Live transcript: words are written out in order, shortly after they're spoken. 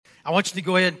I want you to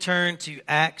go ahead and turn to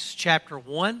Acts chapter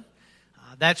 1.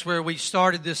 That's where we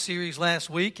started this series last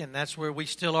week, and that's where we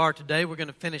still are today. We're going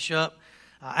to finish up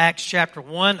Acts chapter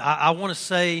 1. I want to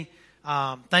say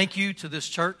thank you to this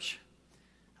church.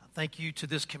 Thank you to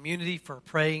this community for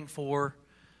praying for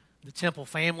the Temple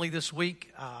family this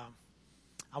week.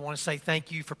 I want to say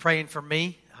thank you for praying for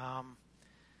me,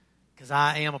 because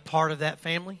I am a part of that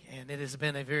family, and it has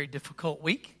been a very difficult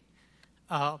week.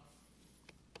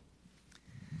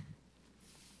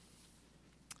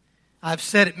 I've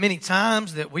said it many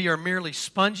times that we are merely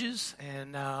sponges,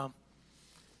 and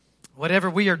whatever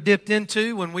we are dipped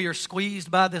into when we are squeezed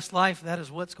by this life, that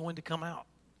is what's going to come out.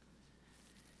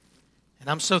 And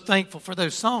I'm so thankful for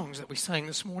those songs that we sang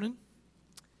this morning,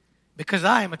 because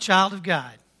I am a child of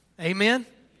God. Amen?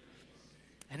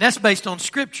 And that's based on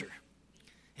Scripture.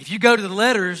 If you go to the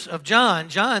letters of John,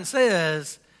 John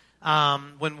says,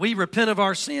 when we repent of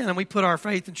our sin and we put our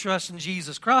faith and trust in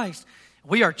Jesus Christ,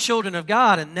 we are children of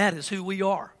God, and that is who we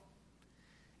are.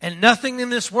 And nothing in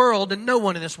this world and no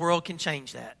one in this world can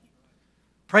change that.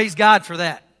 Praise God for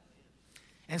that.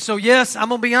 And so, yes, I'm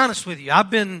going to be honest with you.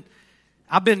 I've been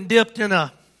dipped in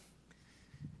a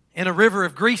river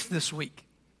of grief this week.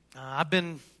 I've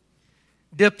been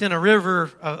dipped in a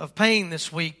river of pain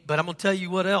this week, but I'm going to tell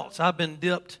you what else. I've been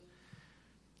dipped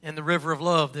in the river of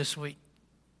love this week.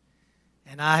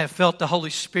 And I have felt the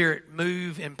Holy Spirit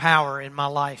move in power in my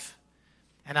life.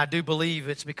 And I do believe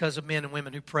it's because of men and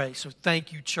women who pray. So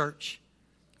thank you, church,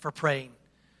 for praying.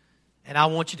 And I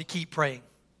want you to keep praying.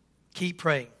 Keep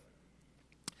praying.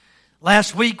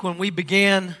 Last week when we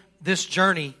began this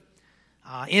journey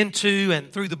into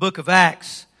and through the book of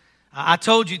Acts, I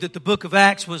told you that the book of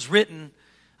Acts was written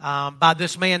by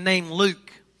this man named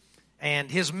Luke. And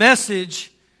his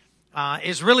message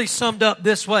is really summed up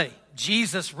this way.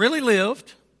 Jesus really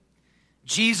lived,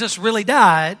 Jesus really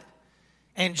died,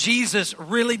 and Jesus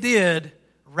really did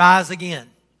rise again.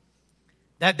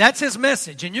 That's his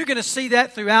message. And you're going to see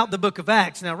that throughout the book of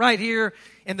Acts. Now, right here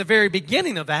in the very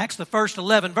beginning of Acts, the first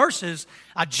 11 verses,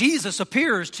 Jesus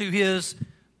appears to his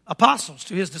apostles,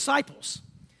 to his disciples.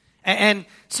 And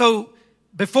so,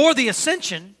 before the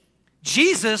ascension,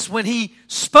 Jesus, when he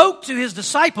spoke to his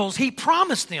disciples, he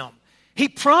promised them, he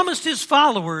promised his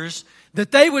followers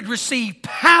that they would receive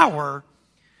power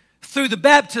through the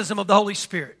baptism of the Holy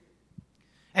Spirit.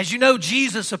 As you know,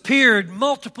 Jesus appeared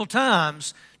multiple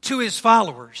times to his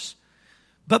followers.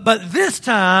 But this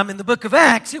time in the book of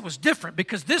Acts, it was different,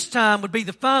 because this time would be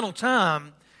the final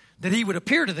time that he would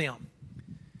appear to them.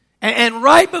 And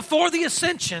right before the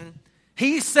ascension,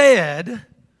 he said,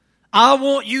 I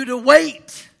want you to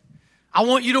wait. I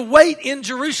want you to wait in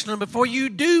Jerusalem before you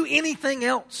do anything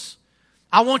else.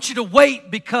 I want you to wait,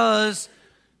 because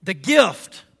the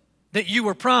gift that you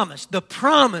were promised, the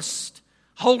promised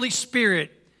Holy Spirit,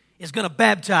 is going to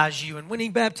baptize you. And when he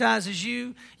baptizes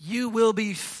you, you will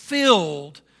be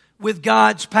filled with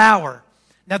God's power.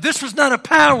 Now, this was not a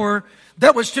power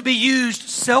that was to be used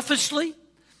selfishly.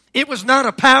 It was not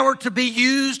a power to be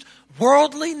used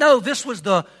worldly. No, this was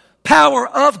the power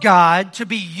of God to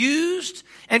be used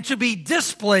and to be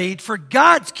displayed for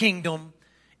God's kingdom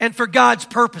and for God's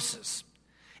purposes.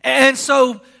 And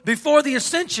so, before the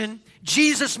ascension,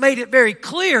 Jesus made it very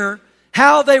clear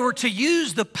how they were to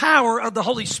use the power of the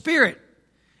Holy Spirit.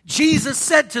 Jesus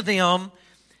said to them,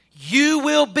 you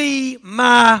will be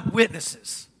my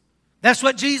witnesses. That's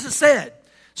what Jesus said.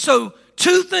 So,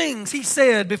 two things he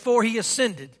said before he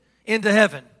ascended into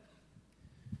heaven.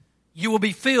 You will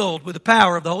be filled with the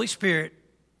power of the Holy Spirit,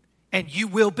 and you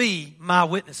will be my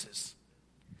witnesses.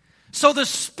 So the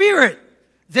Spirit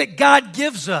that God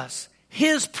gives us,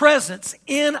 his presence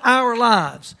in our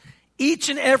lives, each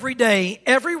and every day,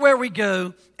 everywhere we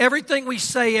go, everything we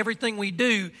say, everything we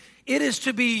do, it is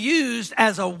to be used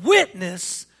as a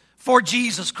witness for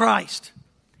Jesus Christ.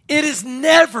 It is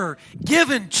never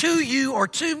given to you or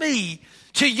to me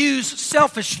to use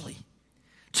selfishly,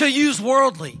 to use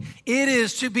worldly. It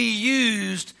is to be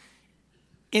used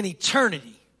in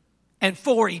eternity and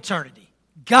for eternity.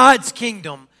 God's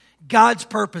kingdom, God's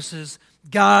purposes,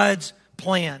 God's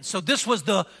plan. So this was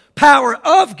the power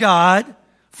of God,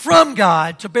 from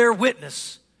God, to bear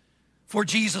witness for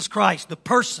Jesus Christ, the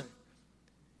person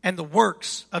and the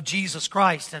works of Jesus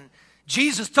Christ. And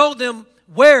Jesus told them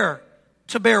where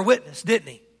to bear witness, didn't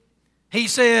he? He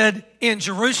said, in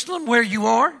Jerusalem, where you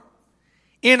are,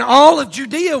 in all of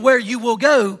Judea, where you will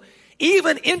go,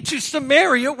 even into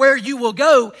Samaria, where you will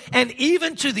go, and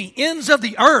even to the ends of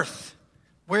the earth,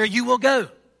 where you will go.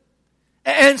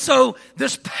 And so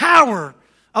this power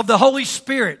of the Holy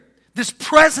Spirit, this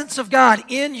presence of God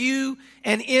in you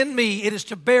and in me, it is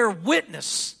to bear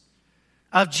witness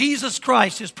of Jesus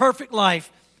Christ, His perfect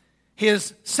life,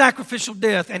 His sacrificial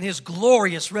death, and His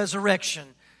glorious resurrection.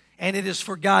 And it is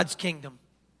for God's kingdom.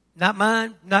 Not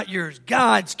mine, not yours.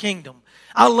 God's kingdom.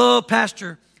 I love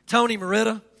Pastor Tony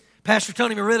Merida. Pastor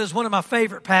Tony Merida is one of my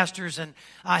favorite pastors, and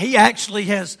he actually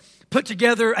has put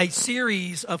together a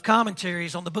series of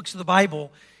commentaries on the books of the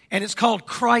Bible, and it's called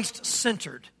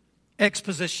Christ-Centered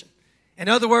Exposition. In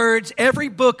other words, every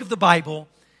book of the Bible,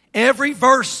 every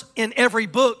verse in every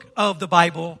book of the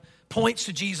Bible points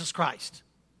to Jesus Christ.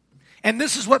 And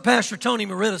this is what Pastor Tony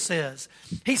Merida says.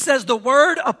 He says the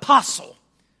word apostle,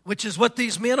 which is what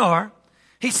these men are,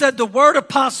 he said the word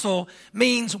apostle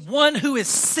means one who is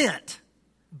sent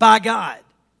by God.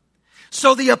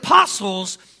 So the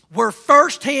apostles were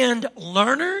firsthand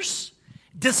learners,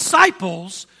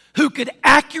 disciples who could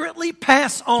accurately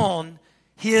pass on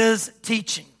His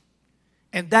teaching.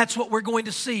 And that's what we're going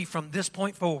to see from this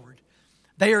point forward.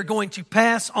 They are going to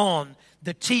pass on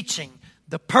the teaching,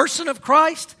 the person of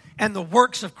Christ and the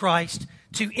works of Christ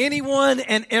to anyone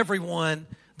and everyone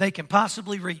they can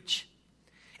possibly reach.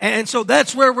 And so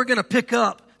that's where we're going to pick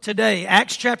up today.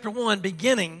 Acts chapter 1,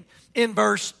 beginning in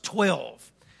verse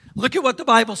 12. Look at what the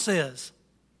Bible says.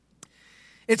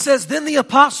 It says, then the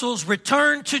apostles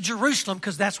returned to Jerusalem,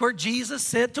 because that's where Jesus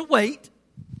said to wait.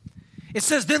 It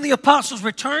says, then the apostles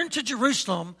returned to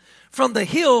Jerusalem from the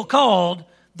hill called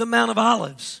the Mount of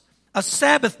Olives, a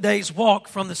Sabbath day's walk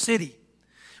from the city.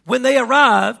 When they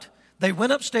arrived, they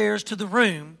went upstairs to the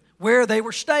room where they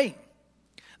were staying.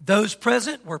 Those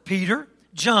present were Peter,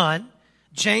 John,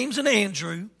 James and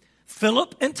Andrew,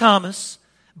 Philip and Thomas,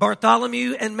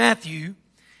 Bartholomew and Matthew,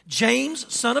 James,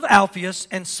 son of Alphaeus,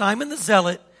 and Simon the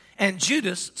Zealot, and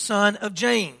Judas, son of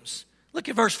James. Look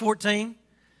at verse 14.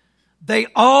 They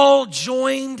all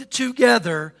joined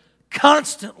together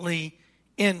constantly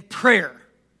in prayer,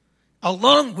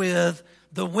 along with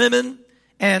the women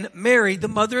and Mary, the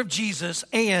mother of Jesus,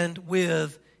 and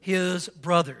with His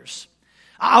brothers.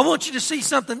 I want you to see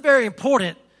something very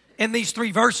important in these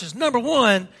three verses. Number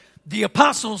one, the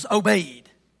apostles obeyed.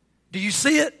 Do you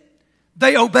see it?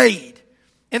 They obeyed.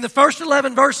 In the first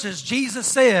 11 verses, Jesus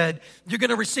said, you're going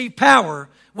to receive power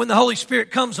when the Holy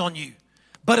Spirit comes on you.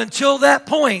 But until that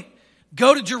point,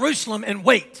 go to Jerusalem and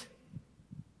wait.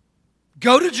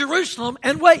 Go to Jerusalem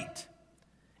and wait.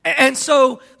 And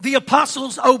so the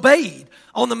apostles obeyed.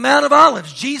 On the Mount of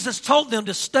Olives, Jesus told them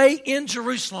to stay in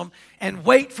Jerusalem and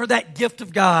wait for that gift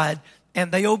of God.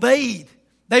 And they obeyed.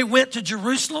 They went to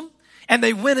Jerusalem and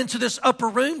they went into this upper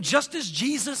room just as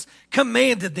Jesus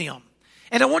commanded them.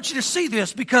 And I want you to see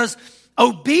this because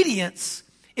obedience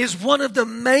is one of the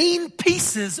main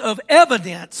pieces of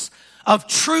evidence of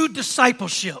true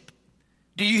discipleship.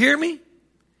 Do you hear me?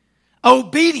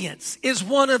 Obedience is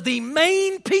one of the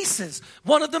main pieces,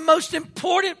 one of the most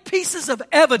important pieces of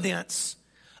evidence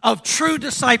of true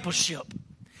discipleship.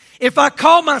 If I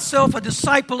call myself a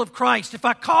disciple of Christ, if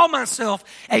I call myself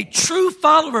a true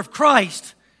follower of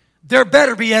Christ, there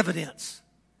better be evidence.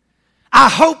 I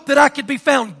hope that I could be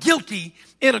found guilty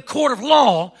in a court of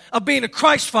law of being a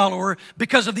Christ follower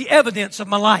because of the evidence of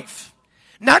my life.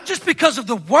 Not just because of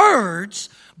the words,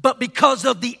 but because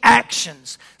of the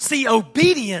actions. See,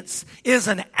 obedience is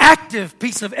an active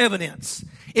piece of evidence.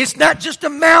 It's not just a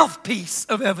mouthpiece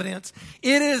of evidence.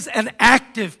 It is an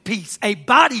active piece, a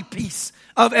body piece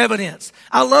of evidence.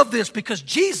 I love this because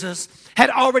Jesus had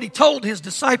already told His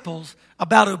disciples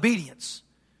about obedience.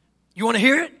 You want to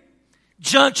hear it?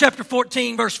 John chapter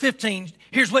 14, verse 15,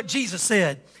 here's what Jesus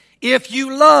said. If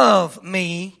you love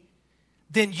me,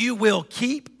 then you will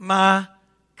keep my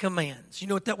commands. You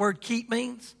know what that word keep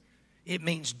means? It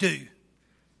means do.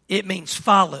 It means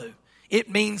follow. It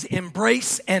means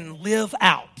embrace and live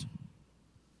out.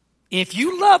 If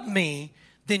you love me,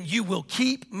 then you will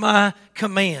keep my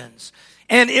commands.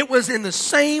 And it was in the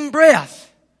same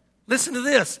breath. Listen to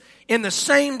this. In the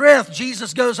same breath,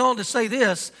 Jesus goes on to say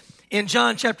this in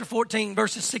John chapter 14,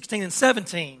 verses 16 and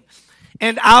 17.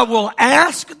 And I will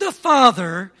ask the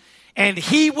Father, and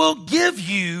He will give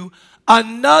you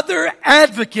another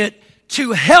advocate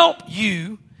to help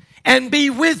you and be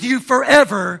with you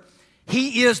forever.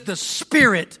 He is the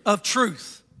Spirit of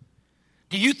truth.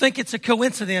 Do you think it's a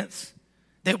coincidence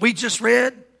that we just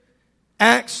read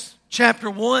Acts chapter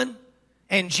 1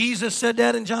 and Jesus said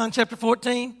that in John chapter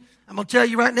 14? I'm going to tell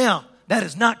you right now, that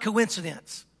is not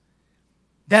coincidence.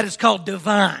 That is called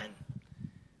divine.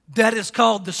 That is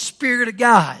called the Spirit of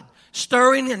God,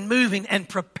 stirring and moving and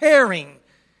preparing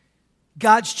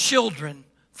God's children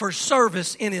for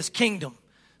service in His kingdom.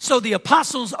 So the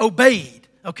apostles obeyed,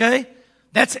 okay?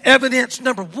 That's evidence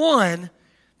number one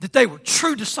that they were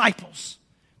true disciples,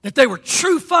 that they were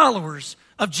true followers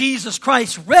of Jesus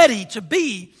Christ, ready to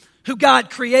be who God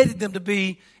created them to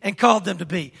be and called them to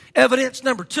be. Evidence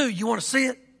number 2, you want to see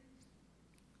it?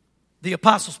 The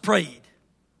apostles prayed.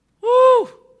 Woo!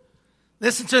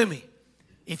 Listen to me.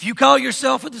 If you call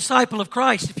yourself a disciple of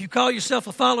Christ, if you call yourself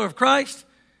a follower of Christ,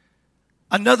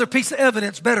 another piece of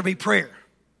evidence better be prayer.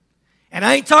 And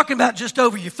I ain't talking about just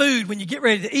over your food when you get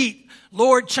ready to eat.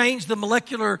 Lord, change the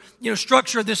molecular,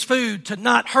 structure of this food to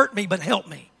not hurt me but help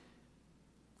me.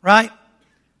 Right?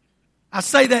 I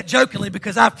say that jokingly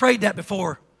because I've prayed that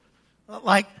before.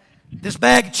 Like, this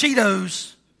bag of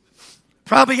Cheetos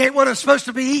probably ain't what I'm supposed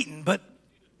to be eating, but,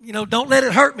 don't let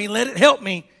it hurt me. Let it help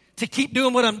me to keep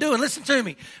doing what I'm doing. Listen to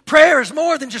me. Prayer is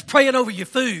more than just praying over your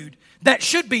food. That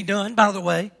should be done, by the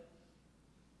way.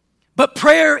 But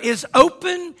prayer is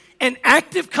open and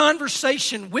active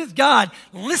conversation with God,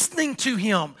 listening to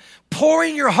Him,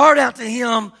 pouring your heart out to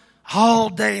Him all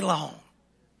day long,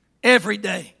 every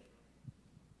day.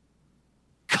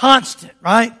 Constant,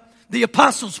 right? The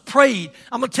apostles prayed.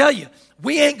 I'm going to tell you,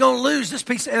 we ain't going to lose this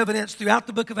piece of evidence throughout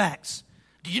the book of Acts.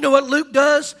 Do you know what Luke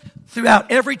does?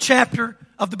 Throughout every chapter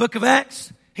of the book of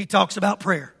Acts, he talks about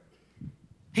prayer.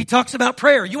 He talks about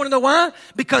prayer. You want to know why?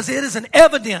 Because it is an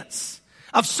evidence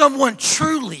of someone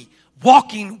truly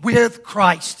walking with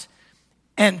Christ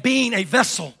and being a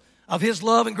vessel of His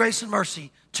love and grace and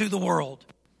mercy to the world.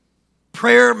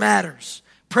 Prayer matters.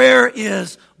 Prayer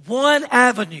is one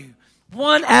avenue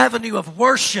of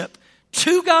worship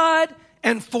to God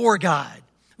and for God.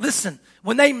 Listen,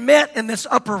 when they met in this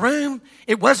upper room,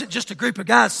 it wasn't just a group of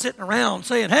guys sitting around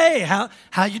saying, "Hey,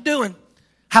 how you doing?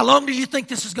 How long do you think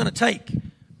this is going to take?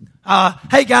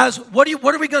 Hey guys, what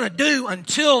are we going to do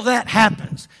until that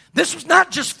happens?" This was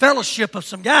not just fellowship of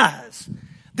some guys.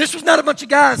 This was not a bunch of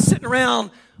guys sitting around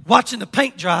watching the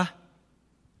paint dry. I'm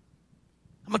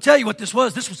going to tell you what this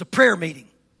was. This was a prayer meeting.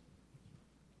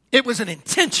 It was an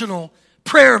intentional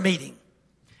prayer meeting.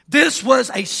 This was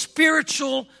a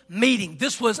spiritual meeting.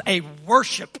 This was a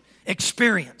worship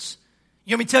experience.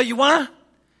 You want me to tell you why?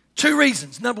 2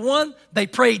 reasons. Number 1, they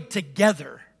prayed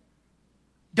together.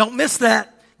 Don't miss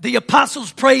that. The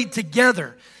apostles prayed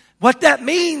together. What that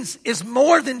means is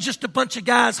more than just a bunch of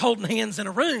guys holding hands in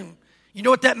a room. You know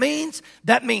what that means?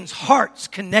 That means hearts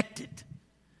connected,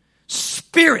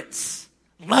 spirits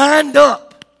lined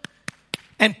up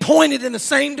and pointed in the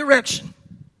same direction.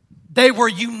 They were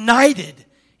united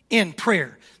in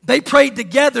prayer. They prayed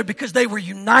together because they were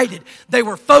united. They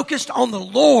were focused on the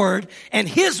Lord and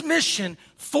His mission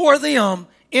for them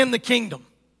in the kingdom.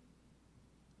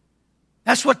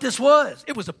 That's what this was.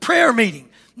 It was a prayer meeting.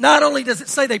 Not only does it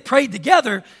say they prayed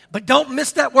together, but don't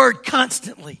miss that word,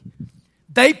 constantly.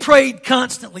 They prayed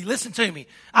constantly. Listen to me.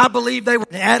 I believe they were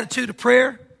in an attitude of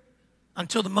prayer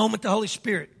until the moment the Holy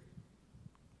Spirit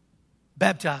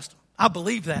baptized them. I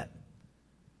believe that.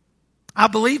 I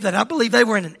believe that. I believe they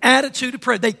were in an attitude of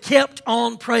prayer. They kept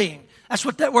on praying. That's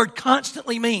what that word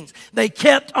constantly means. They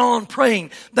kept on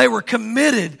praying. They were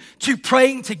committed to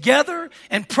praying together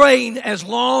and praying as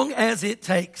long as it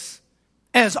takes,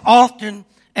 as often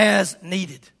as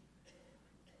needed.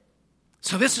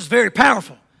 So this is very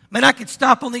powerful. Man, I could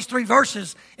stop on these 3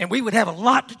 verses and we would have a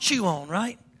lot to chew on,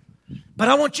 right? But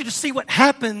I want you to see what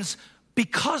happens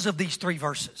because of these 3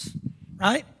 verses,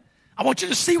 right? I want you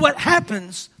to see what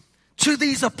happens to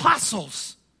these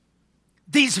apostles,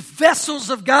 these vessels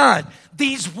of God,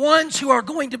 these ones who are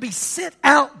going to be sent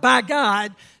out by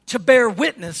God to bear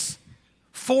witness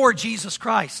for Jesus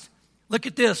Christ. Look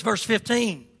at this, verse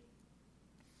 15.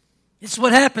 This is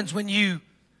what happens when you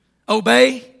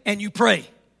obey and you pray.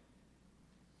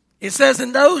 It says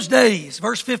in those days,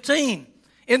 verse 15,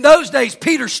 in those days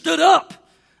Peter stood up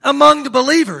among the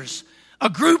believers, a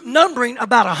group numbering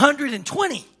about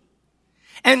 120,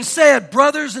 and said,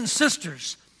 "Brothers and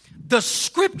sisters, the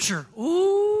Scripture,"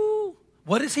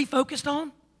 what is he focused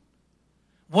on?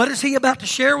 What is he about to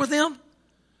share with them?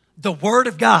 The Word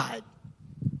of God.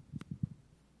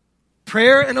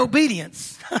 Prayer and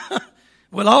obedience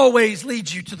will always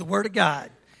lead you to the Word of God.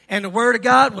 And the Word of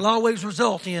God will always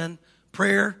result in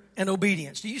prayer and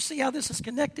obedience. Do you see how this is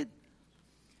connected?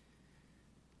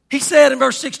 He said in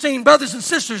verse 16, "Brothers and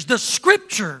sisters, the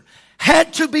Scripture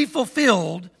had to be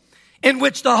fulfilled in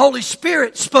which the Holy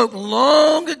Spirit spoke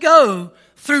long ago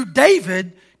through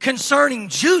David concerning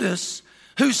Judas,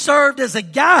 who served as a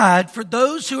guide for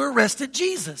those who arrested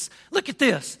Jesus." Look at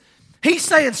this. He's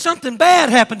saying something bad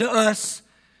happened to us,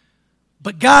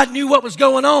 but God knew what was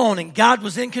going on and God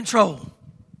was in control.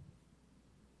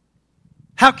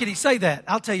 How could he say that?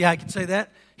 I'll tell you how he can say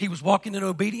that. He was walking in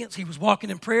obedience, he was walking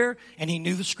in prayer, and he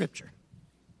knew the Scripture.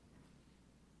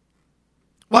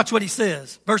 Watch what he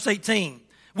says. Verse 18.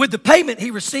 With the payment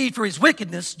he received for his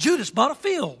wickedness, Judas bought a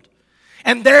field.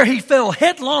 And there he fell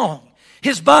headlong.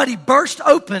 His body burst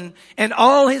open and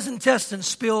all his intestines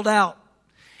spilled out.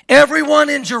 Everyone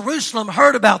in Jerusalem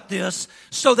heard about this,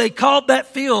 so they called that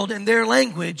field in their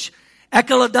language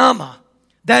Akeldama,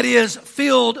 that is,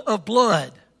 field of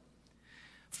blood.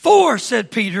 For,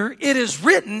 said Peter, it is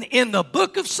written in the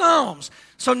book of Psalms.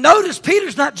 So notice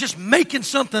Peter's not just making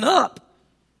something up.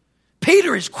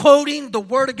 Peter is quoting the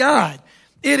word of God.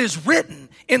 It is written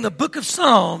in the book of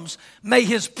Psalms, may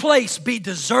his place be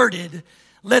deserted.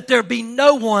 Let there be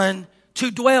no one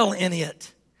to dwell in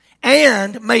it.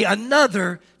 And may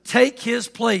another take his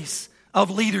place of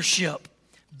leadership.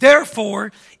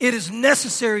 Therefore, it is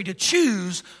necessary to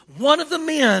choose one of the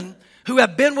men who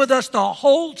have been with us the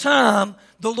whole time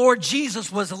the Lord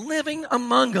Jesus was living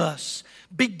among us,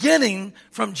 beginning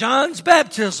from John's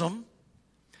baptism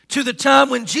to the time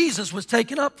when Jesus was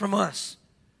taken up from us.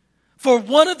 For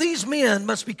one of these men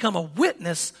must become a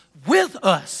witness with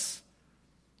us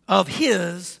of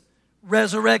his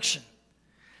resurrection.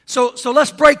 So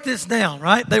let's break this down,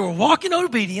 right? They were walking in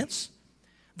obedience.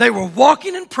 They were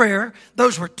walking in prayer.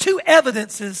 Those were two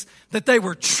evidences that they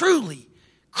were truly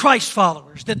Christ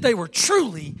followers, that they were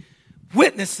truly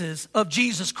witnesses of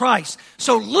Jesus Christ.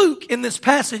 So Luke in this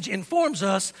passage informs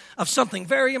us of something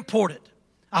very important.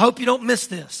 I hope you don't miss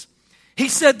this. He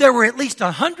said there were at least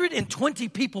 120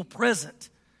 people present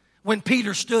when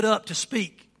Peter stood up to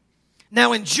speak.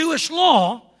 Now in Jewish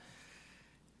law,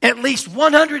 at least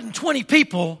 120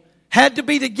 people had to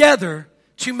be together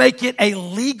to make it a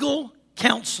legal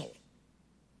council.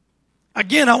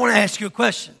 Again, I want to ask you a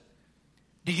question.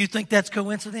 Do you think that's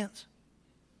coincidence?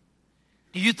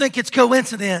 Do you think it's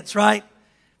coincidence, right?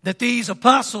 That these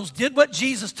apostles did what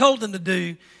Jesus told them to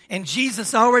do, and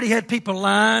Jesus already had people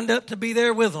lined up to be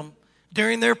there with them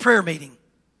during their prayer meeting.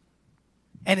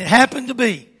 And it happened to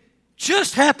be,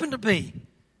 just happened to be,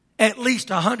 at least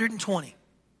 120.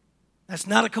 That's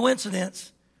not a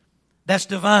coincidence. That's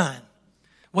divine.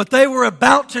 What they were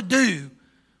about to do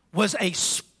was a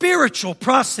spiritual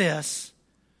process,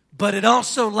 but it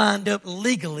also lined up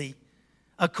legally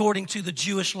according to the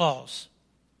Jewish laws.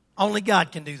 Only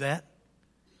God can do that,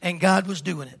 and God was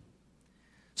doing it.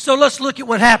 So let's look at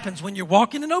what happens when you're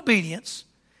walking in obedience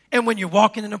and when you're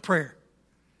walking in a prayer.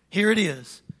 Here it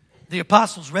is. The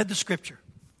apostles read the scripture.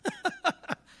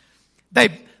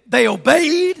 They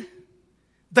obeyed,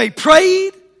 they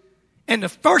prayed, and the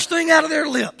first thing out of their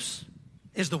lips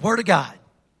is the word of God.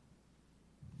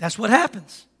 That's what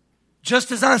happens.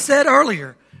 Just as I said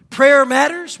earlier, prayer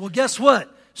matters. Well, guess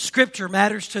what? Scripture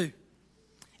matters too.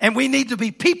 And we need to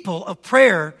be people of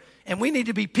prayer, and we need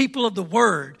to be people of the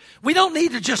Word. We don't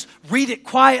need to just read it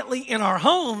quietly in our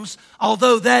homes,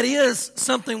 although that is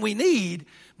something we need.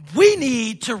 We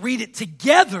need to read it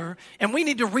together, and we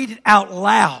need to read it out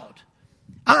loud.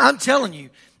 I'm telling you,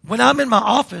 when I'm in my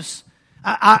office,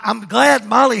 I'm glad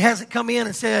Molly hasn't come in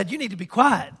and said, you need to be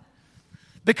quiet.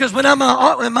 Because when I'm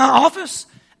in my office,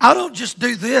 I don't just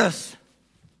do this.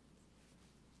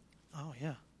 Oh,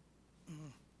 yeah.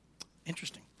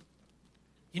 Interesting.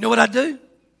 You know what I do?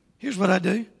 Here's what I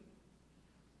do.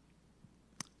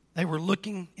 They were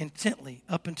looking intently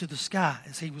up into the sky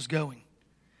as he was going,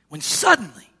 when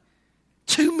suddenly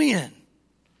 2 men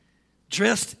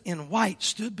dressed in white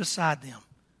stood beside them.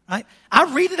 Right?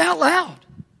 I read it out loud.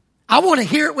 I want to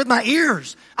hear it with my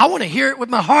ears. I want to hear it with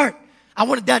my heart. I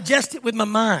want to digest it with my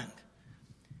mind.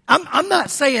 I'm not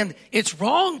saying it's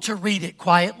wrong to read it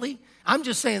quietly. I'm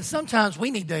just saying sometimes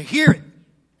we need to hear it.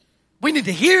 We need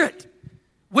to hear it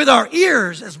with our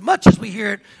ears as much as we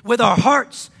hear it with our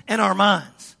hearts and our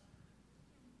minds.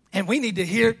 And we need to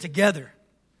hear it together.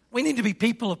 We need to be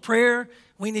people of prayer.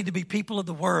 We need to be people of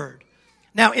the Word.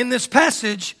 Now, in this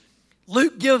passage,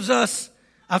 Luke gives us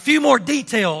a few more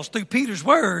details through Peter's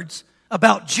words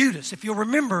about Judas. If you'll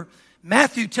remember,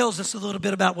 Matthew tells us a little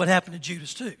bit about what happened to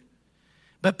Judas too.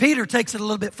 But Peter takes it a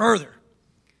little bit further.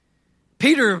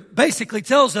 Peter basically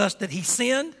tells us that he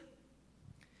sinned.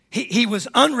 He was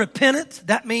unrepentant.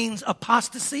 That means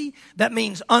apostasy. That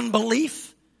means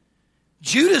unbelief.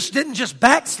 Judas didn't just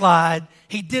backslide.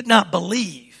 He did not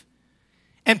believe.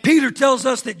 And Peter tells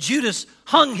us that Judas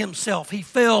hung himself. He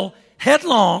fell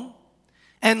headlong.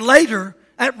 And later,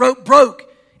 that rope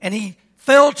broke. And he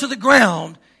fell to the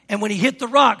ground. And when he hit the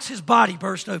rocks, his body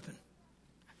burst open.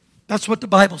 That's what the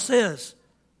Bible says.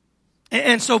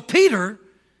 And so Peter,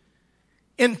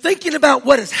 in thinking about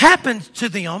what has happened to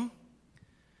them,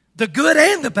 the good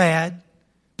and the bad,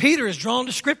 Peter is drawn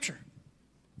to Scripture.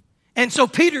 And so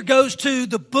Peter goes to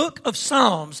the book of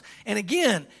Psalms. And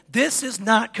again, this is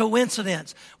not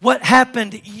coincidence. What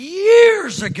happened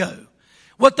years ago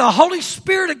what the Holy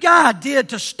Spirit of God did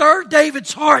to stir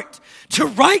David's heart to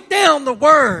write down the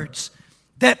words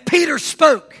that Peter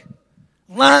spoke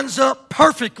lines up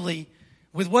perfectly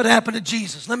with what happened to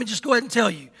Jesus. Let me just go ahead and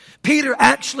tell you. Peter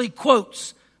actually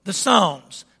quotes the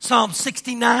Psalms, Psalm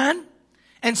 69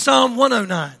 and Psalm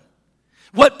 109.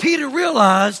 What Peter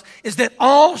realized is that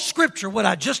all Scripture, what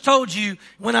I just told you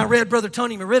when I read Brother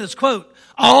Tony Meritta's quote,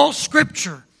 all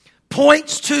Scripture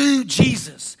points to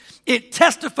Jesus. It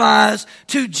testifies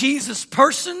to Jesus'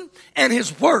 person and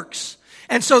His works.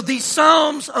 And so these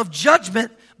Psalms of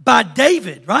judgment by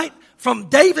David, right, from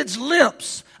David's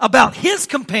lips about his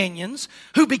companions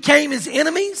who became his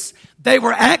enemies, they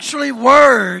were actually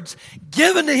words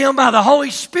given to him by the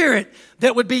Holy Spirit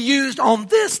that would be used on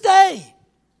this day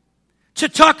to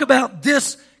talk about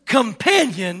this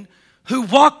companion who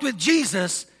walked with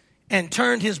Jesus and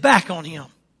turned his back on him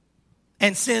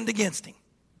and sinned against him.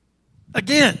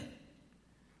 Again,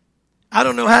 I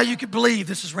don't know how you could believe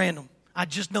this is random. I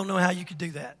just don't know how you could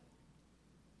do that.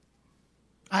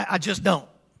 I just don't.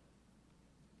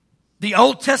 The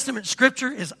Old Testament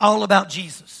Scripture is all about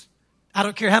Jesus. I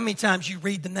don't care how many times you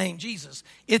read the name Jesus.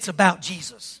 It's about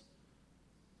Jesus.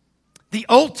 The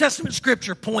Old Testament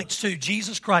Scripture points to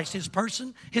Jesus Christ, His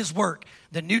person, His work.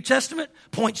 The New Testament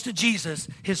points to Jesus,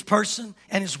 His person,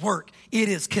 and His work. It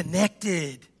is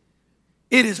connected.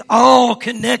 It is all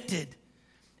connected.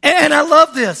 And I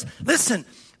love this. Listen,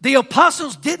 the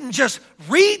apostles didn't just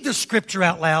read the Scripture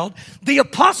out loud. The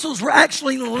apostles were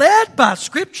actually led by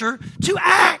Scripture to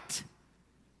act.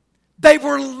 They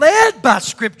were led by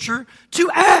Scripture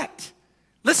to act.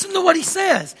 Listen to what he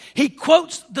says. He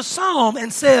quotes the psalm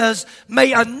and says,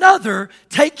 may another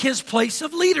take his place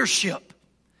of leadership.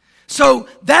 So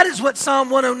that is what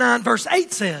Psalm 109 verse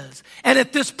 8 says. And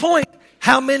at this point,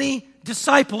 how many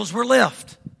disciples were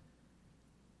left?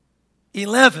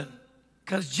 11.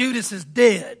 Because Judas is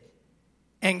dead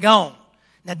and gone.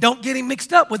 Now don't get him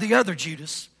mixed up with the other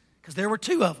Judas, because there were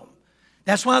two of them.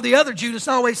 That's why the other Judas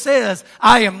always says,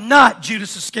 I am not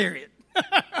Judas Iscariot.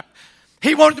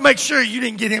 He wanted to make sure you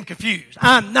didn't get him confused.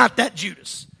 I'm not that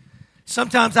Judas.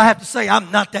 Sometimes I have to say,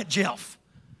 I'm not that Jeff.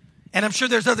 And I'm sure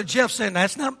there's other Jeffs saying,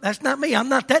 that's not me. I'm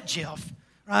not that Jeff.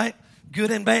 Right?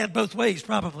 Good and bad both ways,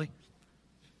 probably.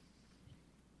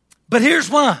 But here's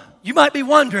why. You might be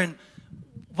wondering,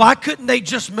 why couldn't they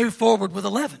just move forward with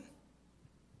 11?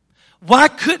 Why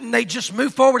couldn't they just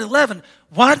move forward 11?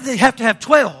 Why did they have to have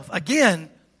 12?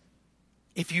 Again,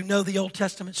 if you know the Old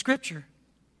Testament Scripture,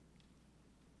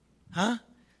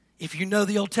 if you know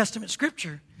the Old Testament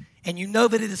Scripture and you know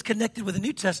that it is connected with the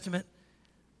New Testament,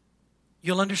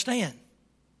 you'll understand.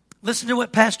 Listen to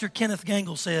what Pastor Kenneth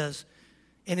Gangle says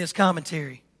in his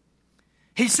commentary.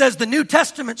 He says the New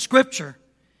Testament Scripture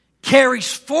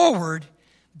carries forward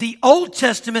the Old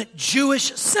Testament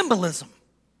Jewish symbolism.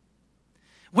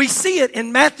 We see it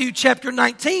in Matthew chapter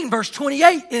 19, verse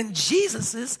 28, in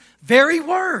Jesus' very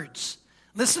words.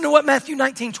 Listen to what Matthew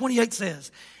 19:28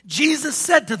 says. Jesus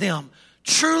said to them,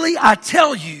 truly I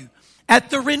tell you, at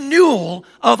the renewal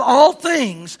of all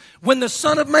things, when the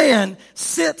Son of Man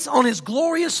sits on His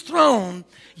glorious throne,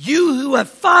 you who have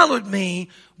followed me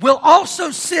will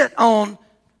also sit on,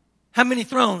 how many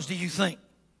thrones do you think?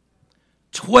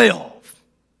 12.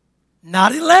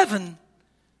 Not 11,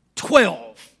 12.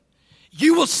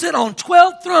 You will sit on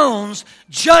 12 thrones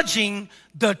judging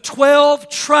the 12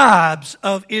 tribes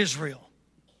of Israel.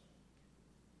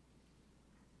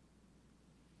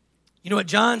 You know what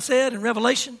John said in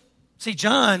Revelation? See,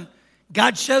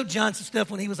 God showed John some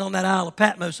stuff when he was on that Isle of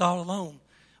Patmos all alone.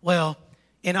 Well,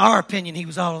 in our opinion, he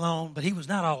was all alone, but he was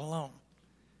not all alone.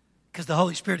 Because the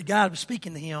Holy Spirit of God was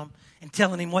speaking to him and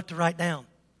telling him what to write down.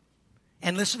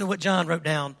 And listen to what John wrote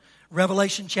down.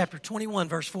 Revelation chapter 21,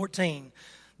 verse 14.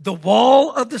 The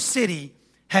wall of the city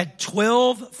had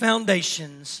 12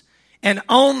 foundations, and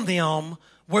on them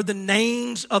were the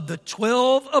names of the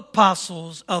 12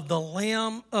 apostles of the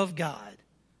Lamb of God.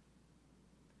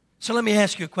 So let me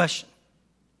ask you a question.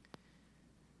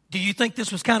 Do you think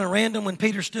this was kind of random when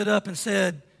Peter stood up and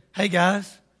said, hey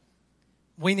guys,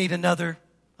 we need another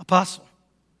apostle?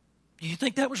 Do you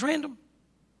think that was random?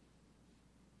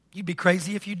 You'd be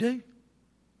crazy if you do.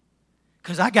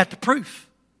 Because I got the proof.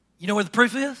 You know where the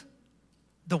proof is?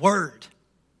 The Word.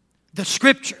 The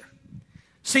Scripture.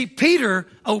 See, Peter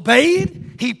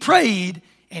obeyed, he prayed,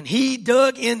 and he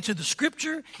dug into the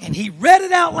Scripture, and he read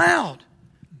it out loud.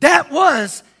 That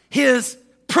was his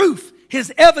proof,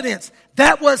 his evidence.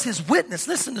 That was his witness.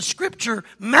 Listen, the Scripture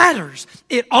matters.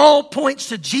 It all points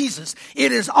to Jesus.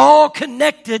 It is all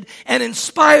connected and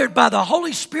inspired by the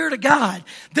Holy Spirit of God.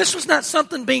 This was not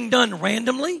something being done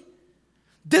randomly.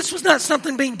 This was not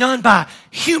something being done by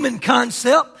human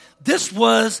concept. This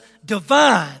was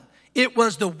divine. It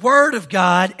was the Word of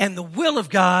God and the will of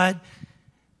God,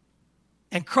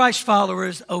 and Christ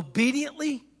followers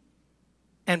obediently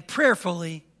and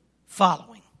prayerfully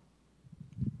following.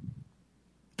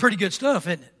 Pretty good stuff,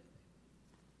 isn't it?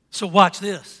 So watch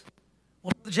this.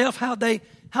 Well, Jeff, how'd they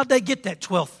get that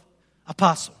 12th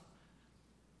apostle?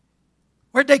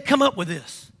 Where'd they come up with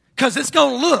this? Because it's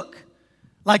going to look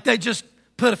like they just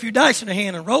put a few dice in their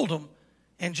hand and rolled them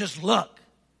and just luck.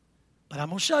 But I'm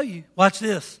going to show you. Watch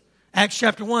this. Acts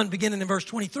chapter 1, beginning in verse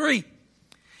 23.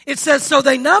 It says, so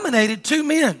they nominated 2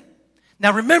 men.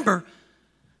 Now remember,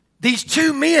 these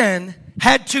 2 men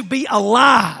had to be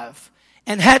alive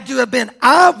and had to have been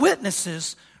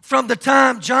eyewitnesses from the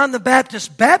time John the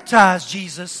Baptist baptized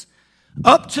Jesus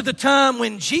up to the time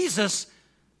when Jesus,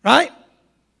 right,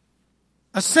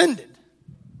 ascended.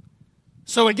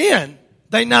 So again,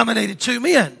 they nominated 2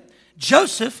 men.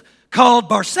 Joseph, called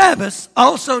Barsabbas,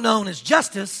 also known as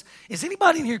Justus. Is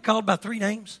anybody in here called by 3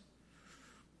 names?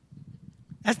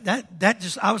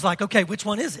 I was like, okay, which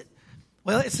one is it?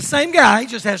 Well, it's the same guy, he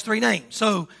just has 3 names.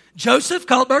 So Joseph,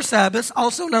 called Barsabbas,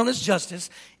 also known as Justus,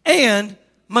 and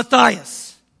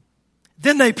Matthias.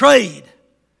 Then they prayed,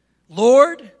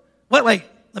 Lord, wait,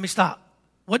 let me stop.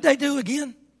 What'd they do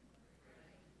again?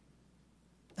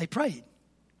 They prayed.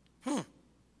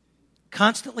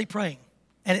 Constantly praying.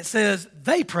 And it says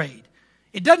they prayed.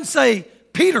 It doesn't say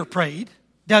Peter prayed,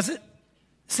 does it? It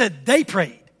said they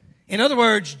prayed. In other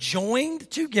words,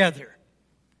 joined together,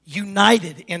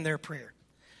 united in their prayer.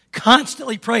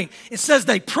 Constantly praying. It says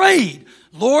they prayed,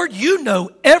 Lord, you know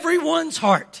everyone's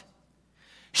heart.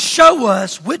 Show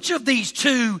us which of these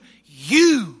 2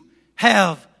 you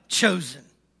have chosen.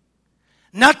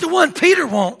 Not the one Peter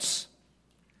wants.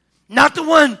 Not the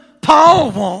one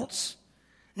Paul wants.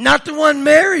 Not the one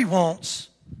Mary wants.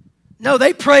 No,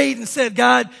 they prayed and said,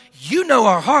 God, you know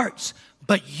our hearts,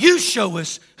 but you show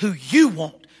us who you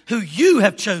want, who you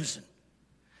have chosen.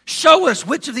 Show us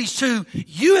which of these 2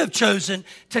 you have chosen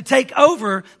to take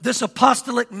over this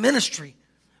apostolic ministry,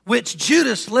 which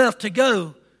Judas left to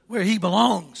go where he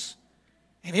belongs.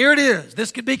 And here it is.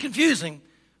 This could be confusing,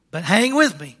 but hang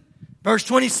with me. Verse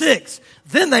 26,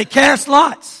 then they cast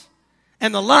lots,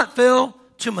 and the lot fell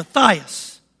to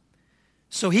Matthias.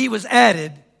 So he was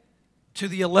added to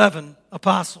the 11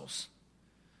 apostles.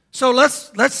 So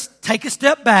let's take a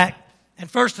step back, and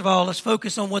first of all, let's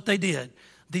focus on what they did.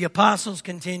 The apostles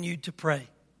continued to pray.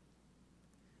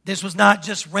 This was not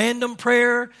just random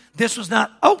prayer. This was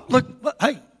not,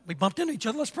 hey, we bumped into each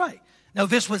other, let's pray. No,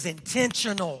 this was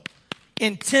intentional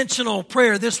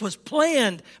prayer. This was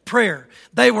planned prayer.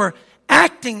 They were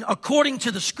acting according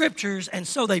to the scriptures, and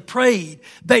so they prayed.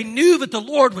 They knew that the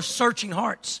Lord was searching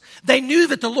hearts. They knew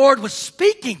that the Lord was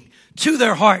speaking to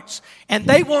their hearts, and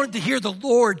they wanted to hear the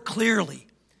Lord clearly.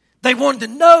 They wanted to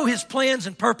know His plans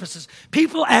and purposes.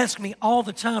 People ask me all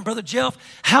the time, Brother Jeff,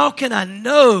 how can I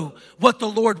know what the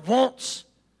Lord wants?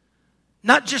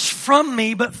 Not just from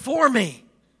me, but for me.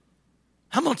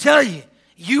 I'm going to tell you,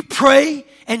 you pray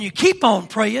and you keep on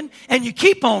praying and you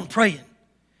keep on praying.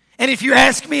 And if you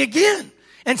ask me again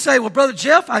and say, well, Brother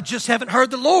Jeff, I just haven't heard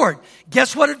the Lord.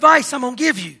 Guess what advice I'm going to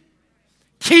give you?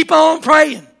 Keep on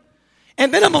praying.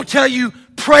 And then I'm going to tell you,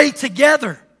 pray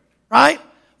together, right?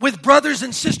 With brothers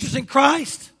and sisters in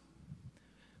Christ.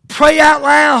 Pray out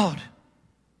loud.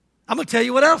 I'm going to tell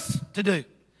you what else to do.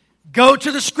 Go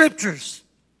to the scriptures.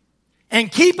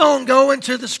 And keep on going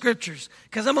to the scriptures.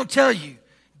 Because I'm going to tell you,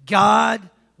 God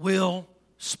will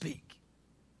speak.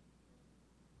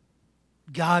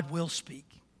 God will speak.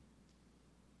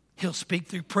 He'll speak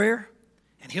through prayer,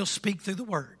 and He'll speak through the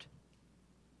Word.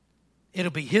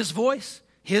 It'll be His voice,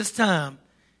 His time,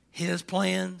 His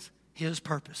plans, His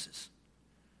purposes.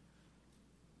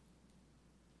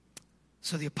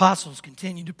 So the apostles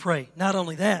continued to pray. Not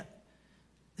only that,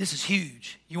 this is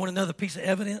huge. You want another piece of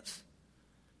evidence?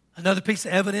 Another piece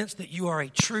of evidence that you are a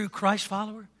true Christ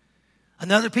follower?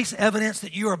 Another piece of evidence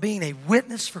that you are being a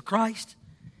witness for Christ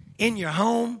in your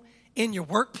home, in your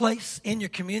workplace, in your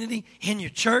community, in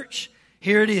your church?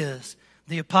 Here it is.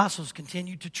 The apostles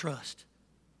continued to trust.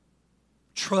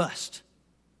 Trust.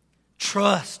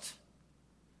 Trust.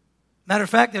 Matter of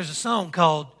fact, there's a song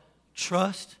called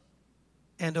Trust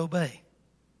and Obey.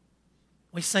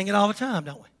 We sing it all the time,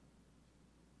 don't we?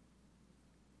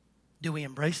 Do we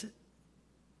embrace it?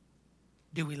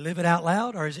 Do we live it out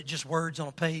loud, or is it just words on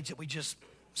a page that we just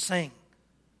sing?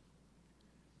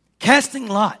 Casting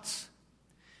lots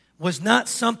was not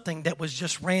something that was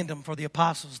just random for the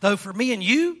apostles. Though for me and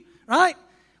you, right,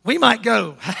 we might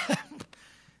go,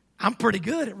 I'm pretty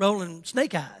good at rolling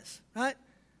snake eyes, right?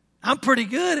 I'm pretty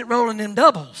good at rolling them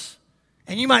doubles.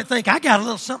 And you might think, I got a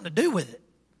little something to do with it.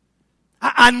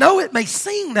 I know it may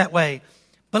seem that way,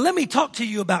 but let me talk to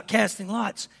you about casting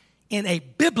lots in a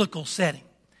biblical setting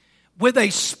with a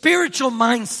spiritual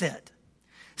mindset.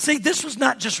 See, this was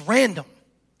not just random.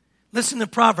 Listen to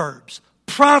Proverbs.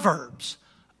 Proverbs,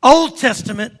 Old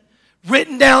Testament,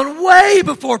 written down way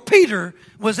before Peter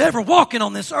was ever walking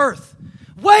on this earth.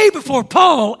 Way before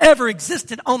Paul ever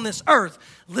existed on this earth.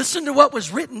 Listen to what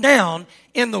was written down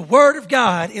in the Word of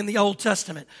God in the Old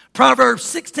Testament. Proverbs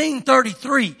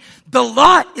 16:33. The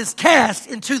lot is cast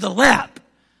into the lap,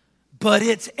 but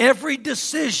its every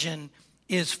decision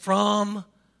is from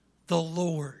the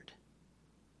Lord.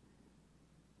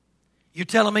 You're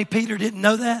telling me Peter didn't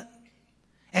know that?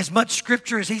 As much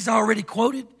scripture as he's already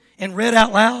quoted and read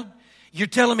out loud, you're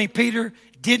telling me Peter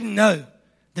didn't know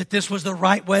that this was the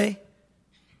right way?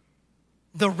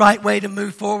 The right way to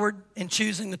move forward in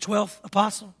choosing the 12th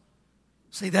apostle?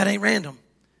 See, that ain't random.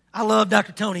 I love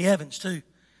Dr. Tony Evans too.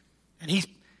 And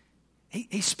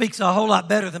he speaks a whole lot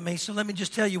better than me, so let me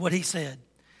just tell you what he said.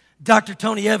 Dr.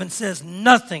 Tony Evans says,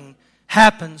 nothing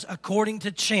happens according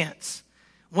to chance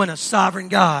when a sovereign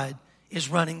God is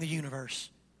running the universe.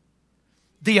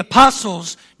 The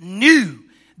apostles knew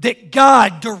that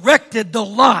God directed the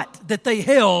lot that they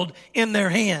held in their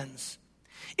hands.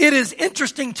 It is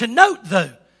interesting to note,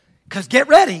 though, because get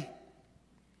ready.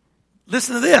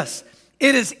 Listen to this.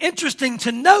 It is interesting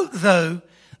to note, though,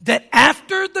 that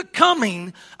after the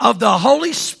coming of the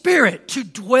Holy Spirit to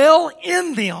dwell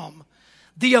in them,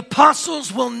 the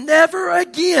apostles will never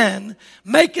again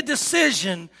make a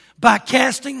decision by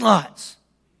casting lots.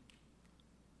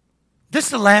 This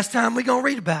is the last time we're going to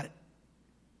read about it.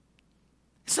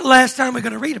 It's the last time we're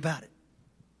going to read about it.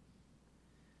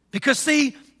 Because,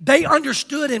 see, they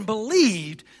understood and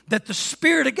believed that the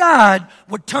Spirit of God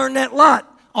would turn that lot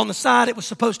on the side it was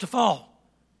supposed to fall.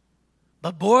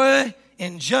 But boy,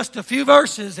 in just a few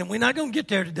verses, and we're not going to get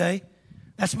there today.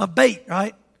 That's my bait,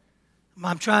 right?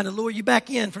 I'm trying to lure you back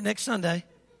in for next Sunday.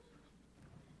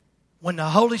 When the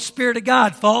Holy Spirit of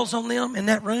God falls on them in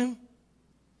that room,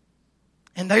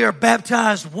 and they are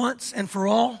baptized once and for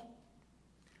all,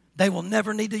 they will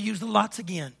never need to use the lots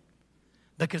again.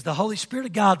 Because the Holy Spirit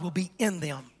of God will be in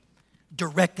them,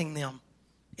 directing them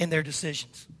in their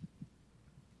decisions.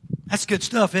 That's good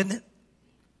stuff, isn't it?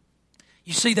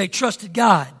 You see, they trusted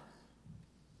God.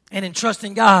 And in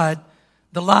trusting God,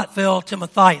 the lot fell to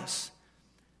Matthias.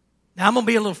 Now, I'm going to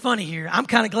be a little funny here. I'm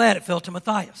kind of glad it fell to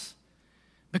Matthias.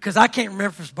 Because I can't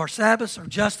remember if it's Barsabbas or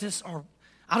Justus, or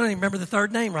I don't even remember the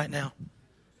third name right now.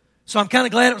 So I'm kind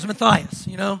of glad it was Matthias,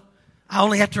 you know. I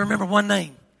only have to remember one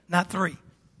name, not three.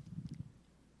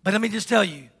 But let me just tell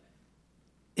you,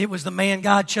 it was the man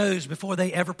God chose before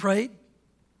they ever prayed.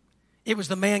 It was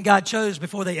the man God chose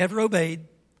before they ever obeyed.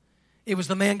 It was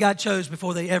the man God chose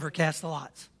before they ever cast the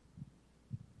lots.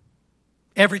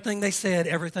 Everything they said,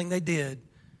 everything they did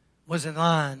was in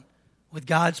line with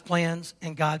God's plans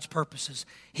and God's purposes.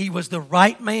 He was the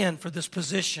right man for this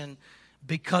position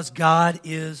because God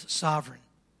is sovereign.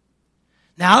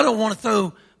 Now, I don't want to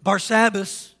throw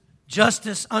Barsabbas,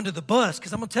 Justus under the bus,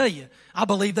 because I'm going to tell you, I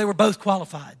believe they were both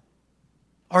qualified,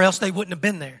 or else they wouldn't have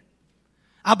been there.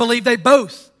 I believe they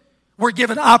both were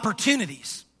given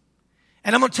opportunities.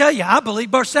 And I'm going to tell you, I believe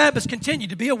Barsabbas continued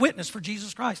to be a witness for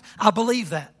Jesus Christ. I believe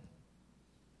that.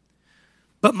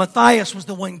 But Matthias was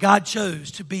the one God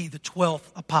chose to be the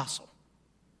 12th apostle.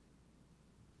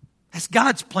 That's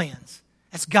God's plans.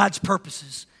 That's God's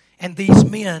purposes. And these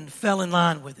men fell in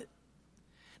line with it.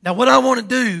 Now, what I want to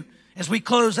do as we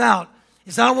close out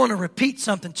is I want to repeat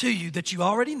something to you that you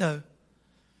already know.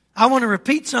 I want to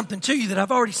repeat something to you that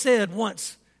I've already said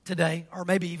once today, or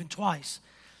maybe even twice.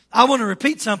 I want to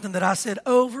repeat something that I said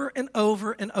over and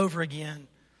over and over again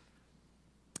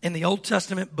in the Old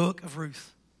Testament book of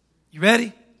Ruth. You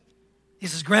ready?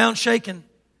 This is ground shaking.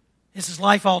 This is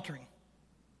life altering,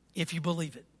 if you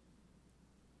believe it.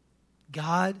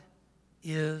 God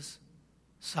is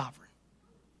sovereign.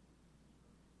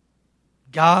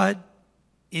 God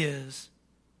is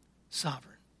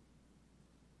sovereign.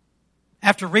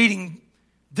 After reading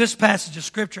this passage of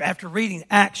Scripture, after reading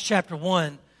Acts chapter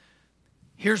 1,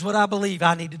 here's what I believe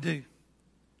I need to do.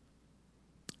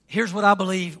 Here's what I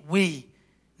believe we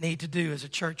need to do as a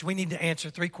church. We need to answer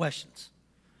three questions.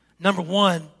 Number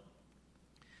one,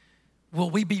 will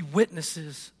we be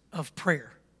witnesses of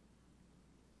prayer?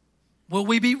 Will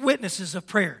we be witnesses of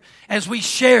prayer? As we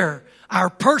share our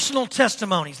personal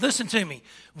testimonies, listen to me.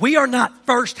 We are not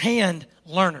first-hand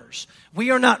learners. We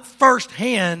are not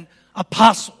first-hand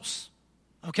apostles.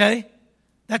 Okay?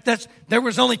 There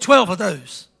was only 12 of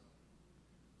those.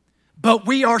 but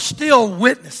we are still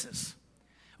witnesses.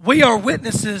 We are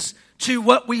witnesses to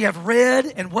what we have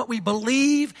read and what we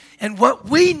believe and what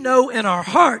we know in our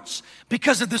hearts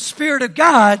because of the Spirit of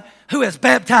God who has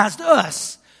baptized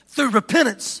us through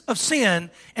repentance of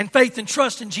sin and faith and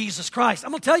trust in Jesus Christ.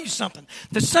 I'm going to tell you something.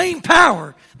 The same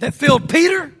power that filled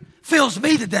Peter fills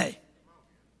me today.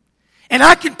 And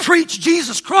I can preach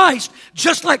Jesus Christ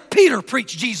just like Peter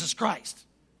preached Jesus Christ.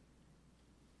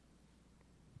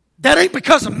 That ain't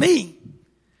because of me.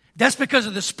 That's because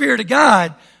of the Spirit of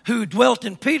God who dwelt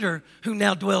in Peter, who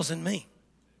now dwells in me.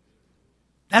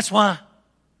 That's why.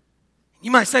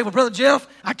 You might say, well, Brother Jeff,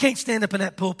 I can't stand up in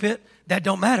that pulpit. That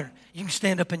don't matter. You can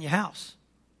stand up in your house.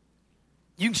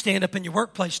 You can stand up in your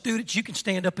workplace. Students, you can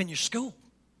stand up in your school.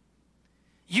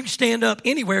 You can stand up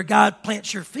anywhere God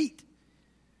plants your feet.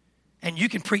 And you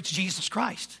can preach Jesus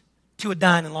Christ to a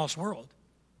dying and lost world.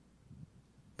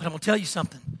 But I'm going to tell you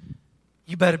something.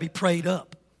 You better be prayed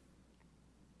up.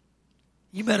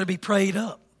 You better be prayed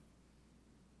up.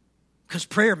 Because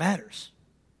prayer matters.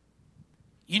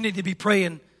 You need to be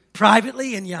praying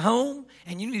privately in your home,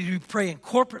 and you need to be praying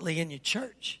corporately in your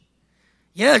church.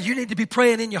 Yeah, you need to be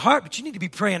praying in your heart, but you need to be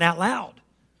praying out loud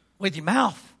with your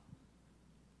mouth.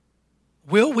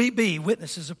 Will we be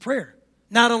witnesses of prayer?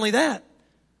 Not only that,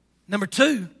 number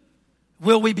 2,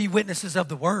 will we be witnesses of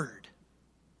the Word?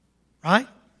 Right?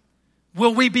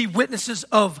 Will we be witnesses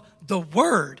of the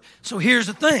Word? So here's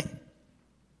the thing.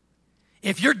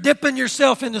 If you're dipping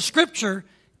yourself into Scripture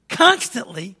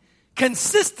constantly,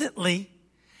 consistently,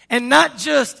 and not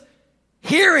just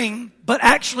hearing, but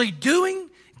actually doing,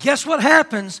 guess what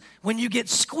happens when you get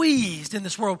squeezed in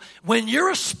this world? When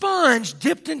you're a sponge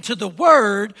dipped into the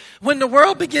Word, when the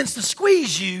world begins to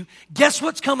squeeze you, guess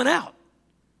what's coming out?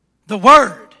 The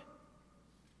Word.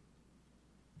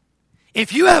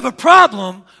 If you have a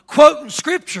problem quoting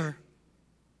Scripture,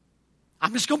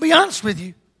 I'm just going to be honest with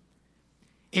you.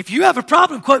 If you have a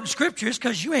problem quoting Scripture, it's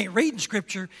because you ain't reading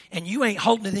Scripture and you ain't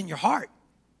holding it in your heart.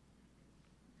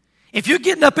 If you're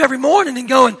getting up every morning and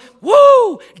going,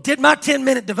 woo, did my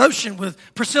 10-minute devotion with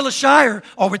Priscilla Shire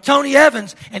or with Tony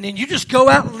Evans, and then you just go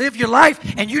out and live your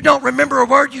life and you don't remember a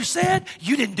word you said,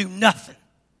 you didn't do nothing.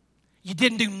 You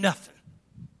didn't do nothing.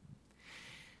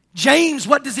 James,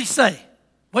 what does he say?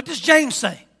 What does James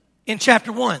say in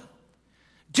chapter 1?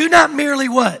 Do not merely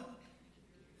what?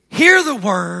 Hear the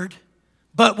word,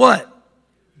 but what?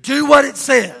 Do what it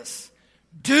says.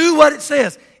 Do what it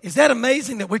says. Is that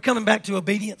amazing that we're coming back to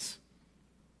obedience?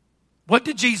 What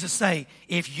did Jesus say?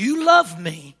 If you love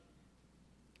me,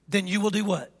 then you will do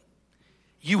what?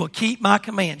 You will keep my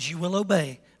commands. You will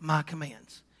obey my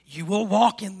commands. You will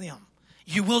walk in them.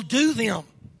 You will do them.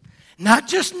 Not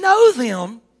just know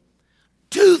them,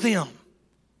 do them.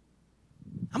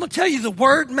 I'm going to tell you the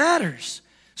word matters.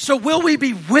 So will we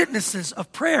be witnesses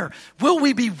of prayer? Will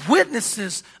we be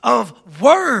witnesses of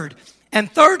word? And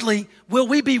thirdly, will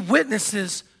we be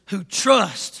witnesses who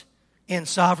trust in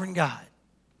sovereign God?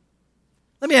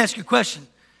 Let me ask you a question.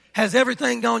 Has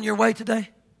everything gone your way today?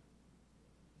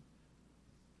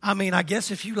 I mean, I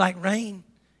guess if you like rain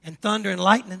and thunder and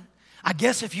lightning, I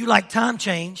guess if you like time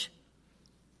change,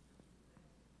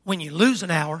 when you lose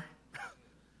an hour,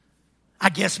 I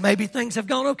guess maybe things have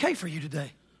gone okay for you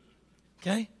today.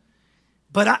 Okay?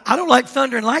 But I don't like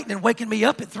thunder and lightning waking me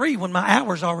up at 3 when my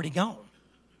hour's already gone.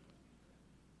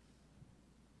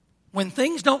 When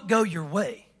things don't go your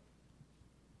way,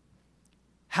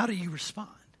 how do you respond?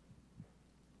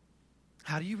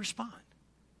 How do you respond?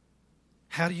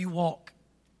 How do you walk?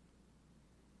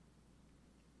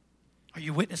 Are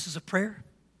you witnesses of prayer?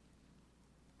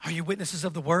 Are you witnesses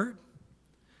of the Word?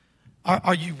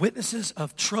 Are you witnesses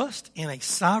of trust in a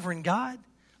sovereign God?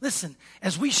 Listen,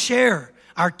 as we share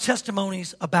our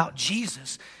testimonies about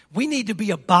Jesus, we need to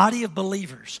be a body of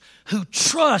believers who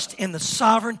trust in the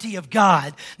sovereignty of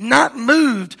God, not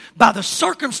moved by the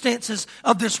circumstances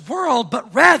of this world,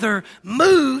 but rather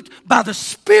moved by the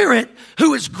Spirit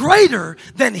who is greater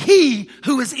than he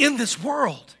who is in this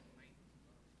world.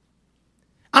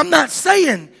 I'm not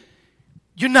saying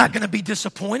you're not going to be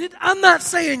disappointed. I'm not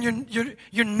saying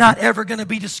you're not ever going to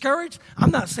be discouraged.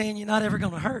 I'm not saying you're not ever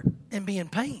going to hurt and be in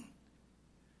pain.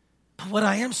 But what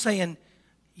I am saying,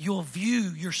 you'll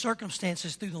view your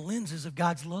circumstances through the lenses of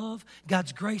God's love,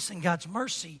 God's grace, and God's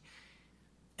mercy,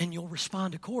 and you'll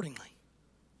respond accordingly.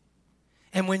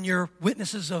 And when you're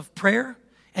witnesses of prayer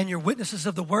and you're witnesses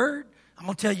of the Word, I'm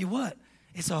going to tell you what,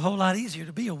 it's a whole lot easier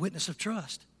to be a witness of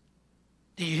trust.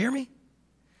 Do you hear me?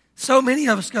 So many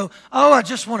of us go, oh, I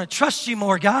just want to trust you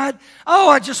more, God. Oh,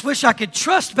 I just wish I could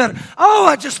trust better. Oh,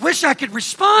 I just wish I could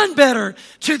respond better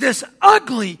to this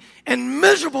ugly and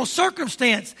miserable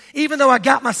circumstance, even though I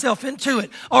got myself into it.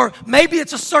 Or maybe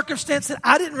it's a circumstance that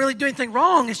I didn't really do anything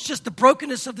wrong. It's just the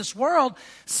brokenness of this world.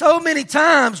 So many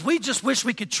times we just wish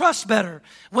we could trust better.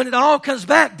 When it all comes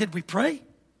back, did we pray?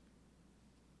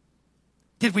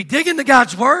 Did we dig into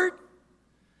God's Word?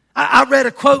 I read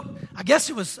a quote, I guess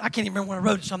it was, I can't even remember when I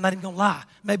wrote it, so I'm not even going to lie.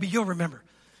 Maybe you'll remember.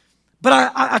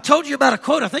 But I told you about a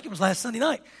quote, I think it was last Sunday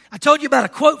night. I told you about a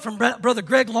quote from Brother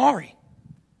Greg Laurie,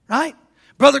 right?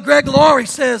 Brother Greg Laurie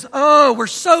says, oh, we're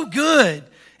so good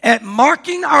at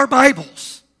marking our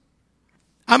Bibles.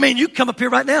 I mean, you can come up here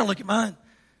right now and look at mine.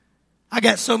 I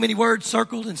got so many words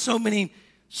circled and so many,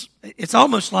 it's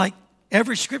almost like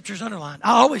every scripture's underlined.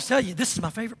 I always tell you, this is my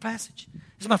favorite passage.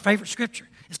 This is my favorite scripture.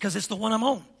 It's because it's the one I'm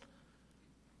on.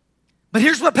 But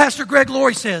here's what Pastor Greg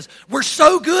Laurie says. We're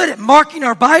so good at marking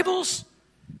our Bibles,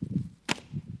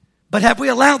 but have we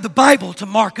allowed the Bible to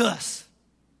mark us?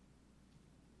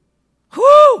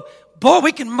 Whoo! Boy,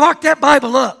 we can mark that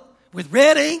Bible up with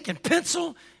red ink and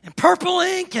pencil and purple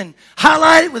ink and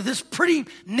highlight it with this pretty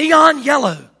neon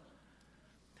yellow.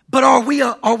 But are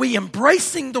we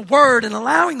embracing the Word and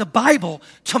allowing the Bible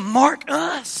to mark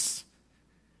us?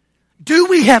 Do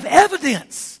we have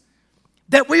evidence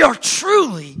that we are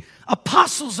truly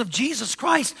apostles of Jesus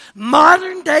Christ,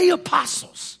 modern day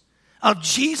apostles of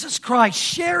Jesus Christ,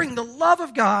 sharing the love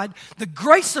of God, the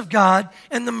grace of God,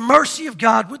 and the mercy of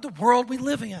God with the world we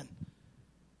live in?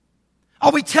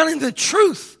 Are we telling the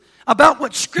truth about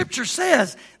what Scripture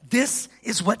says? This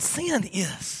is what sin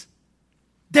is.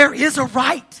 There is a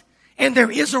right and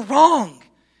there is a wrong.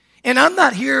 And I'm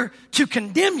not here to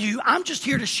condemn you. I'm just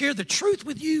here to share the truth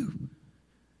with you,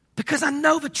 because I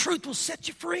know the truth will set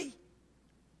you free.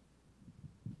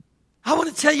 I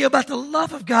want to tell you about the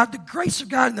love of God, the grace of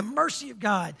God, and the mercy of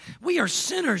God. We are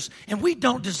sinners and we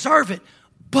don't deserve it,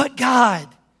 but God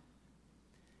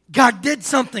did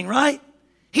something, right?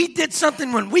 He did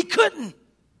something when we couldn't.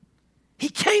 He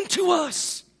came to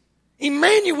us.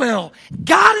 Emmanuel,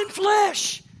 God in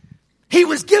flesh. He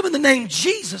was given the name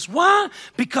Jesus. Why?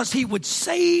 Because he would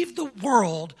save the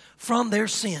world from their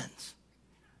sins.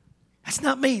 That's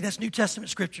not me. That's New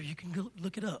Testament scripture. You can go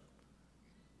look it up.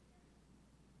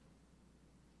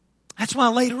 That's why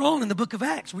later on in the book of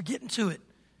Acts, we're getting to it.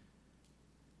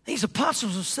 These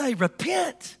apostles will say,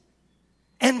 repent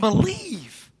and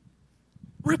believe.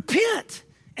 Repent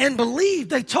and believe.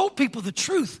 They told people the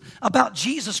truth about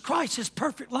Jesus Christ, his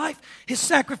perfect life, his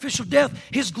sacrificial death,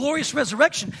 his glorious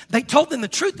resurrection. They told them the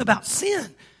truth about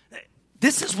sin.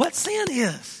 This is what sin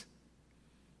is.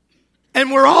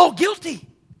 And we're all guilty.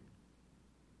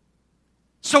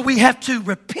 So we have to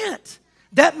repent.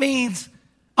 That means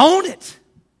own it.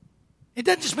 It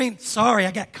doesn't just mean, sorry,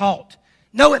 I got caught.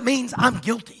 No, it means I'm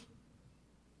guilty.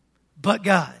 But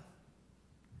God,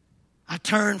 I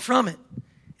turn from it,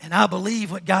 and I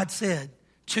believe what God said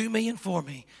to me and for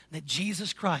me, that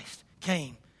Jesus Christ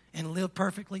came and lived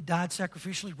perfectly, died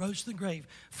sacrificially, rose to the grave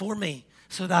for me,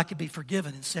 so that I could be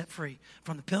forgiven and set free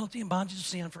from the penalty and bondage of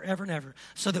sin forever and ever.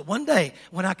 So that one day,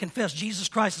 when I confess Jesus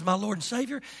Christ as my Lord and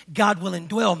Savior, God will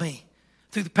indwell me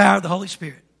through the power of the Holy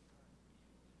Spirit.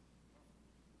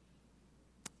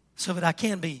 So that I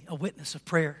can be a witness of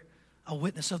prayer, a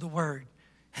witness of the Word,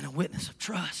 and a witness of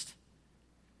trust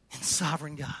in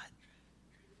sovereign God.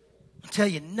 I'll tell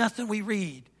you, nothing we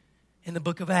read in the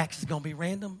book of Acts is going to be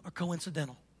random or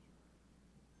coincidental.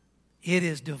 It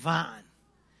is divine.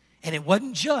 And it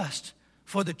wasn't just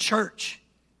for the church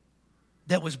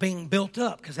that was being built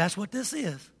up, because that's what this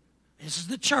is. This is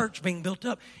the church being built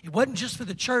up. It wasn't just for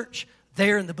the church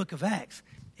there in the book of Acts.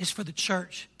 It's for the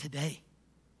church today.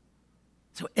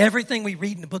 So everything we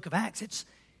read in the book of Acts,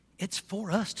 it's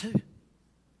for us too.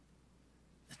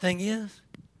 The thing is,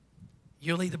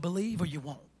 you'll either believe or you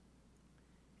won't.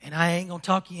 And I ain't going to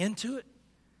talk you into it,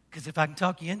 because if I can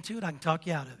talk you into it, I can talk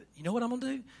you out of it. You know what I'm going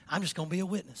to do? I'm just going to be a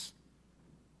witness.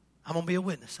 I'm going to be a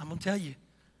witness. I'm going to tell you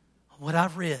what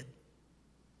I've read.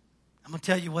 I'm going to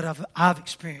tell you what I've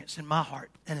experienced in my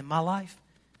heart and in my life,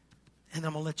 and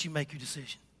I'm going to let you make your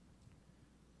decision.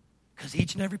 Because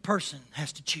each and every person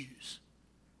has to choose.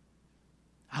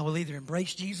 I will either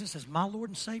embrace Jesus as my Lord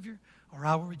and Savior, or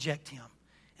I will reject him.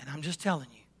 And I'm just telling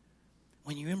you,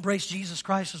 when you embrace Jesus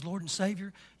Christ as Lord and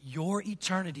Savior, your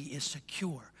eternity is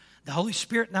secure. The Holy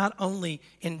Spirit not only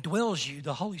indwells you,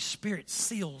 the Holy Spirit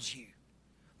seals you,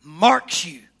 marks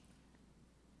you.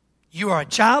 You are a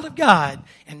child of God,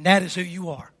 and that is who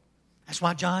you are. That's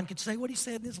why John could say what he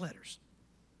said in his letters.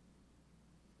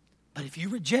 But if you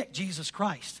reject Jesus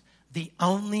Christ, the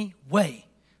only way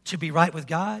to be right with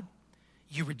God,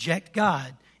 you reject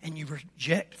God, and you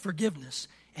reject forgiveness,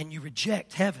 and you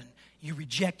reject heaven, you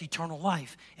reject eternal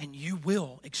life, and you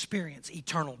will experience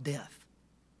eternal death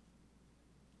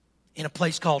in a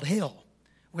place called hell,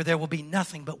 where there will be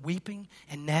nothing but weeping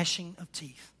and gnashing of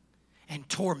teeth and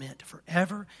torment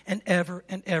forever and ever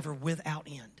and ever without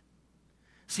end.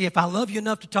 See, if I love you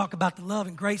enough to talk about the love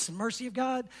and grace and mercy of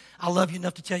God, I love you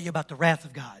enough to tell you about the wrath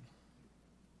of God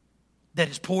that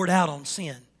is poured out on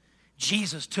sin.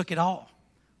 Jesus took it all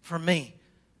for me.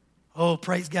 Oh,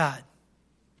 praise God.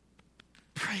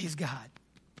 Praise God.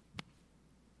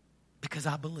 Because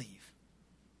I believe.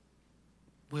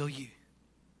 Will you?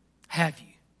 Have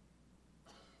you?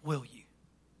 Will you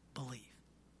believe?